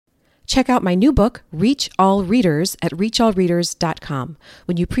Check out my new book, Reach All Readers, at reachallreaders.com.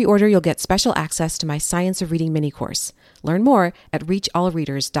 When you pre-order, you'll get special access to my Science of Reading mini course. Learn more at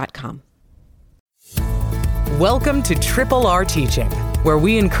reachallreaders.com. Welcome to Triple R Teaching, where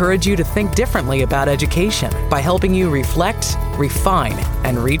we encourage you to think differently about education by helping you reflect, refine,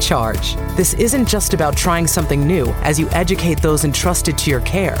 and recharge. This isn't just about trying something new as you educate those entrusted to your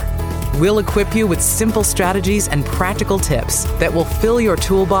care. We'll equip you with simple strategies and practical tips that will fill your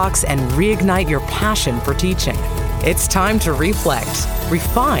toolbox and reignite your passion for teaching. It's time to reflect,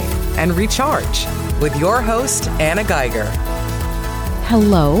 refine, and recharge with your host, Anna Geiger.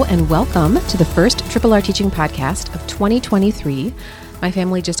 Hello and welcome to the first Triple R Teaching podcast of 2023. My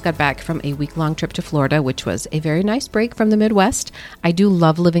family just got back from a week-long trip to Florida, which was a very nice break from the Midwest. I do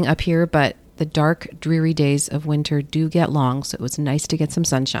love living up here, but the dark, dreary days of winter do get long, so it was nice to get some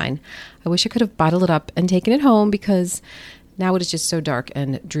sunshine. I wish I could have bottled it up and taken it home because now it is just so dark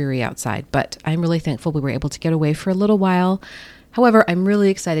and dreary outside. But I'm really thankful we were able to get away for a little while. However, I'm really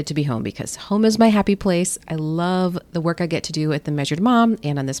excited to be home because home is my happy place. I love the work I get to do at The Measured Mom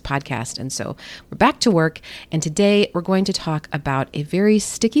and on this podcast. And so we're back to work. And today we're going to talk about a very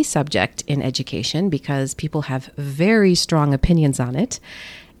sticky subject in education because people have very strong opinions on it.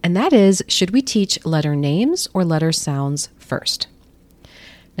 And that is, should we teach letter names or letter sounds first?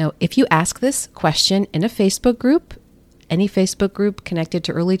 Now, if you ask this question in a Facebook group, any Facebook group connected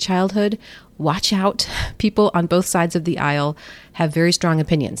to early childhood, watch out. People on both sides of the aisle have very strong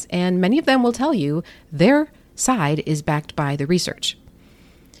opinions, and many of them will tell you their side is backed by the research.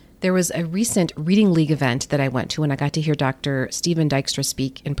 There was a recent Reading League event that I went to, and I got to hear Dr. Stephen Dykstra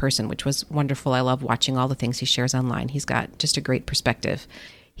speak in person, which was wonderful. I love watching all the things he shares online. He's got just a great perspective.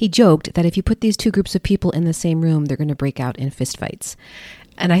 He joked that if you put these two groups of people in the same room, they're going to break out in fistfights.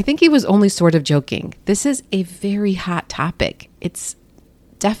 And I think he was only sort of joking. This is a very hot topic. It's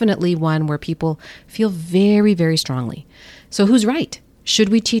definitely one where people feel very, very strongly. So who's right? Should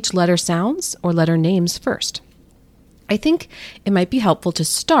we teach letter sounds or letter names first? I think it might be helpful to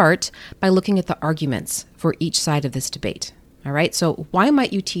start by looking at the arguments for each side of this debate. All right, so why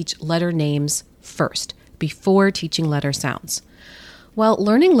might you teach letter names first before teaching letter sounds? Well,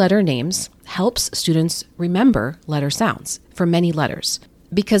 learning letter names helps students remember letter sounds for many letters,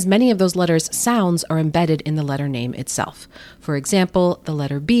 because many of those letters' sounds are embedded in the letter name itself. For example, the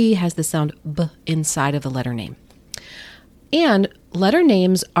letter B has the sound B inside of the letter name. And letter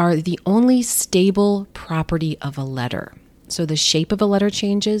names are the only stable property of a letter. So the shape of a letter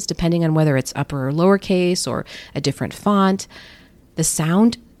changes depending on whether it's upper or lowercase or a different font. The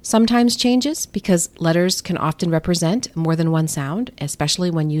sound sometimes changes because letters can often represent more than one sound,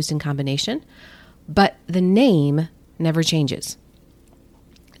 especially when used in combination. But the name never changes.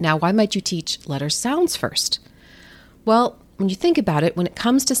 Now, why might you teach letter sounds first? Well, when you think about it, when it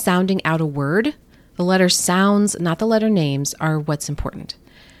comes to sounding out a word, the letter sounds, not the letter names, are what's important.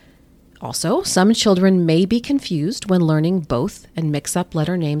 Also, some children may be confused when learning both and mix up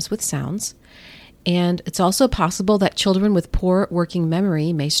letter names with sounds. And it's also possible that children with poor working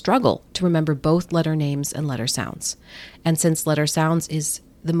memory may struggle to remember both letter names and letter sounds. And since letter sounds is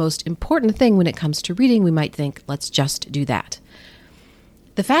the most important thing when it comes to reading, we might think, let's just do that.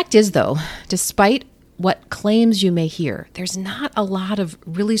 The fact is, though, despite what claims you may hear, there's not a lot of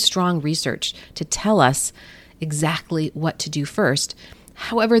really strong research to tell us exactly what to do first.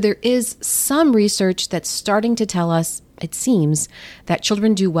 However, there is some research that's starting to tell us, it seems, that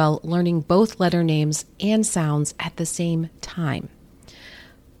children do well learning both letter names and sounds at the same time.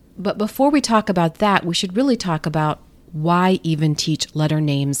 But before we talk about that, we should really talk about why even teach letter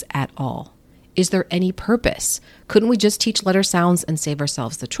names at all. Is there any purpose? Couldn't we just teach letter sounds and save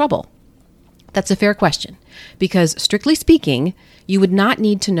ourselves the trouble? That's a fair question, because strictly speaking, you would not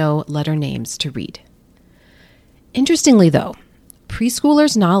need to know letter names to read. Interestingly, though,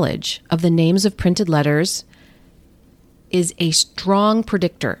 preschoolers' knowledge of the names of printed letters is a strong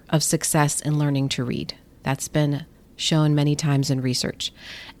predictor of success in learning to read. That's been shown many times in research.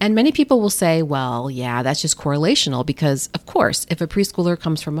 And many people will say, well, yeah, that's just correlational because, of course, if a preschooler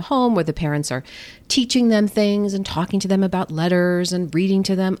comes from a home where the parents are teaching them things and talking to them about letters and reading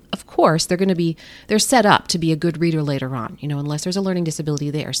to them, of course, they're set up to be a good reader later on. Unless there's a learning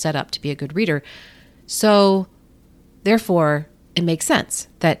disability, they are set up to be a good reader. So, therefore, it makes sense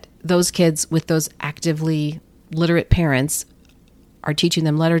that those kids with those actively literate parents are teaching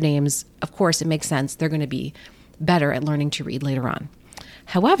them letter names. Of course, it makes sense. They're going to be better at learning to read later on.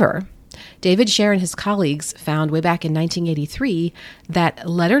 However, David Scher and his colleagues found way back in 1983 that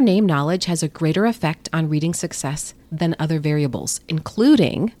letter name knowledge has a greater effect on reading success than other variables,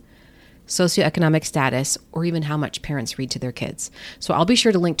 including socioeconomic status, or even how much parents read to their kids. So I'll be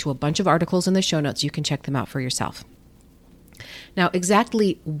sure to link to a bunch of articles in the show notes. You can check them out for yourself. Now,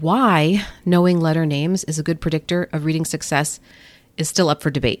 exactly why knowing letter names is a good predictor of reading success is still up for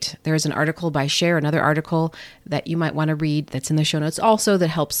debate. There is an article by Cher, another article that you might want to read that's in the show notes also that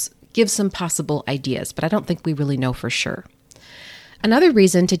helps give some possible ideas, but I don't think we really know for sure. Another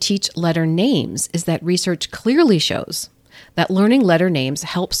reason to teach letter names is that research clearly shows that learning letter names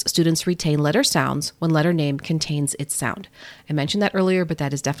helps students retain letter sounds when letter name contains its sound. I mentioned that earlier, but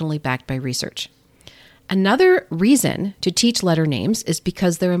that is definitely backed by research. Another reason to teach letter names is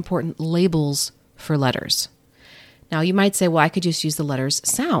because they're important labels for letters. Now, you might say, well, I could just use the letter's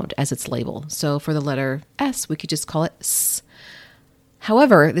sound as its label. So for the letter S, we could just call it S.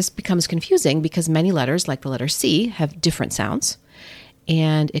 However, this becomes confusing because many letters, like the letter C, have different sounds.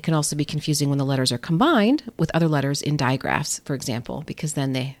 And it can also be confusing when the letters are combined with other letters in digraphs, for example, because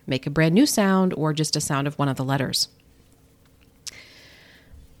then they make a brand new sound or just a sound of one of the letters.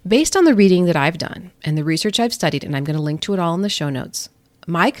 Based on the reading that I've done and the research I've studied, and I'm going to link to it all in the show notes,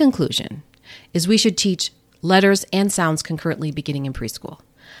 my conclusion is we should teach letters and sounds concurrently beginning in preschool.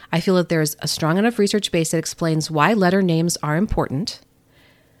 I feel that there's a strong enough research base that explains why letter names are important,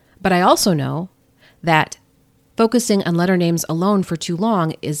 but I also know that focusing on letter names alone for too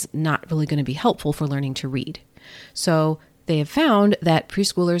long is not really going to be helpful for learning to read. So they have found that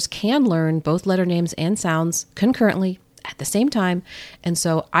preschoolers can learn both letter names and sounds concurrently at the same time. And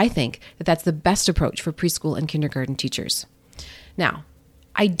so I think that that's the best approach for preschool and kindergarten teachers. Now,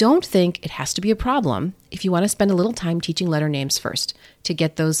 I don't think it has to be a problem if you want to spend a little time teaching letter names first to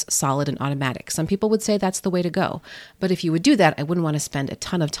get those solid and automatic. Some people would say that's the way to go. But if you would do that, I wouldn't want to spend a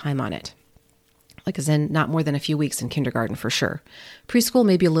ton of time on it. Like as in not more than a few weeks in kindergarten for sure. Preschool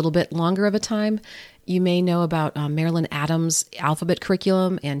may be a little bit longer of a time. You may know about Marilyn Adams' alphabet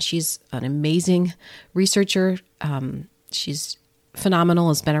curriculum, and she's an amazing researcher. She's phenomenal,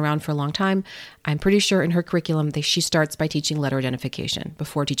 has been around for a long time. I'm pretty sure in her curriculum, she starts by teaching letter identification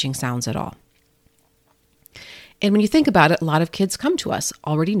before teaching sounds at all. And when you think about it, a lot of kids come to us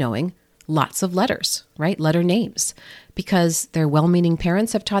already knowing lots of letters, right? Letter names, because their well-meaning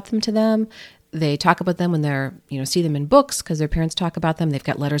parents have taught them to them. They talk about them when they're, see them in books because their parents talk about them. They've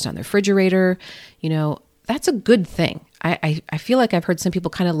got letters on their refrigerator. That's a good thing. I feel like I've heard some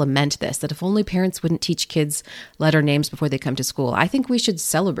people kind of lament this, that if only parents wouldn't teach kids letter names before they come to school. I think we should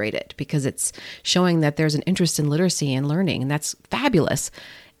celebrate it because it's showing that there's an interest in literacy and learning, and that's fabulous.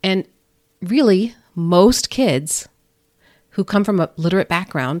 And really, most kids who come from a literate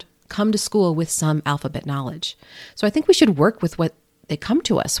background come to school with some alphabet knowledge. So I think we should work with what they come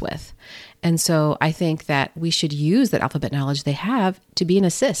to us with. And so I think that we should use that alphabet knowledge they have to be an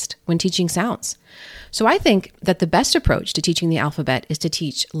assist when teaching sounds. So I think that the best approach to teaching the alphabet is to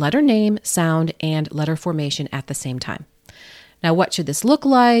teach letter name, sound, and letter formation at the same time. Now, what should this look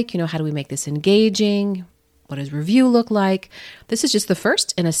like? How do we make this engaging? What does review look like? This is just the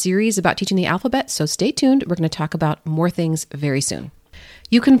first in a series about teaching the alphabet, so stay tuned. We're going to talk about more things very soon.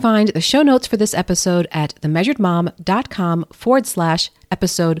 You can find the show notes for this episode at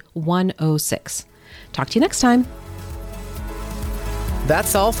themeasuredmom.com/episode 106. Talk to you next time.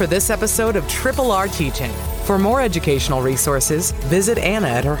 That's all for this episode of Triple R Teaching. For more educational resources, visit Anna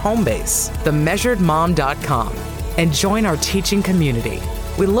at her home base, themeasuredmom.com, and join our teaching community.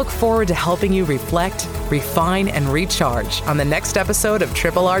 We look forward to helping you reflect, refine, and recharge on the next episode of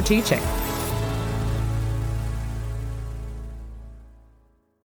Triple R Teaching.